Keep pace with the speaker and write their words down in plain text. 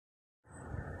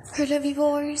Hello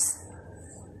viewers,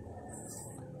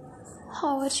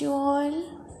 how are you all?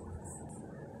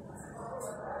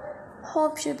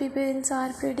 Hope your peoples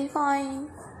are pretty fine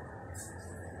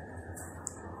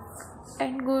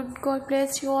and good. God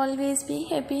bless you, always be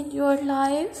happy in your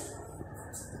life.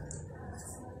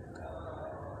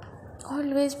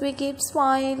 Always be keep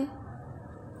smile.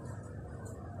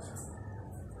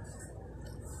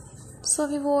 So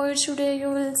viewers, today you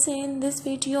will see in this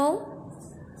video.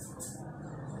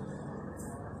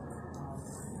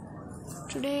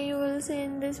 Today you will see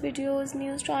in this video's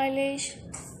new stylish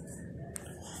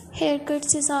haircut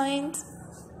designs,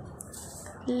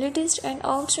 latest and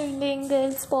outstanding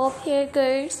girls pop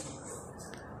haircuts,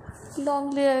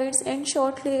 long layers and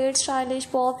short layered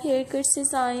stylish pop haircuts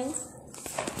designs.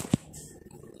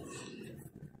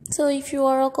 So if you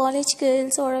are a college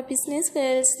girls or a business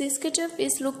girls, this getup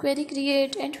is look very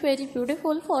great and very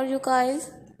beautiful for you guys.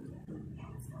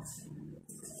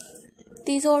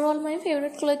 These are all my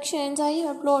favorite collections. I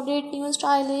have uploaded new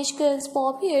stylish girls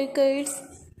pop haircuts,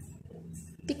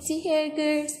 pixie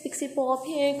haircuts, pixie pop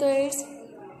haircuts,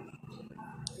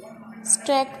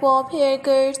 stacked pop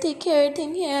haircuts, thick hair,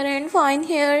 thin hair and fine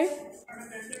hair.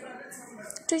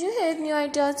 Do you have new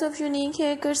ideas of unique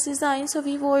haircuts designs of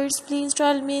viewers? Please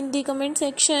tell me in the comment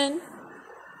section.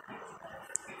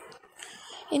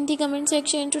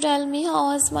 To tell me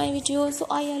how was my video. So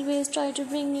I always try to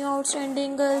bring you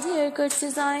outstanding girls haircuts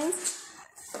designs.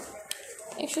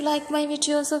 If you like my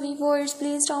videos, so viewers,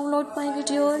 please download my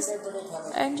videos.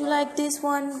 And you like this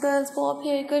one, girls pop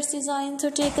haircuts design, so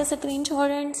take a screenshot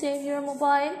and save your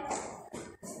mobile.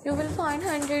 You will find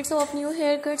hundreds of new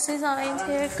haircuts designs,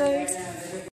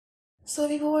 haircuts. So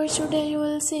viewers, today you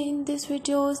will see in this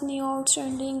video's new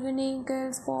outstanding unique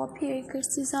girls pop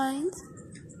haircuts designs.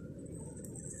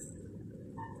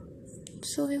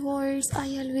 So viewers, I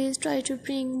always try to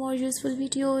bring more useful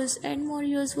videos and more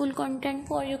useful content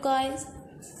for you guys.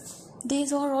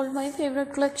 These are all my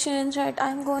favorite collections that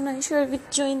I'm gonna share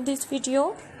with you in this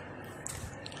video.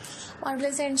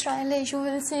 Marvelous and stylish, you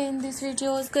will see in this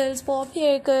videos girls pop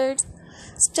haircuts,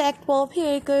 stacked pop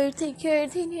haircuts, thick hair,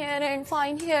 thin hair and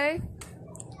fine hair.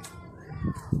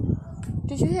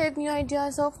 Do you have new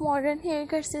ideas of modern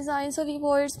haircuts designs? So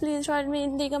viewers, please tell me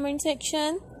in the comment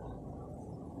section.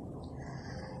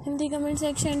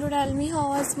 To tell me how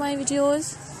was my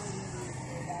videos.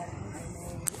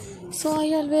 So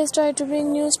I always try to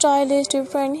bring new stylish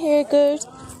different haircuts.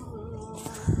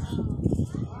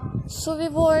 So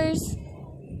viewers,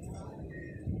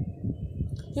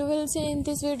 you will see in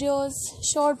these videos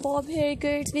short bob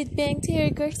haircuts with banked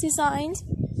haircuts designs,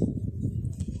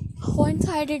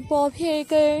 one-sided bob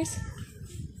haircuts.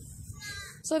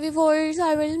 So viewers,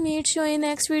 I will meet you in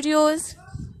next videos.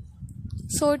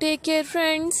 So take care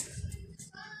friends.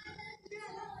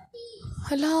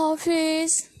 Allah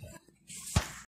Hafiz.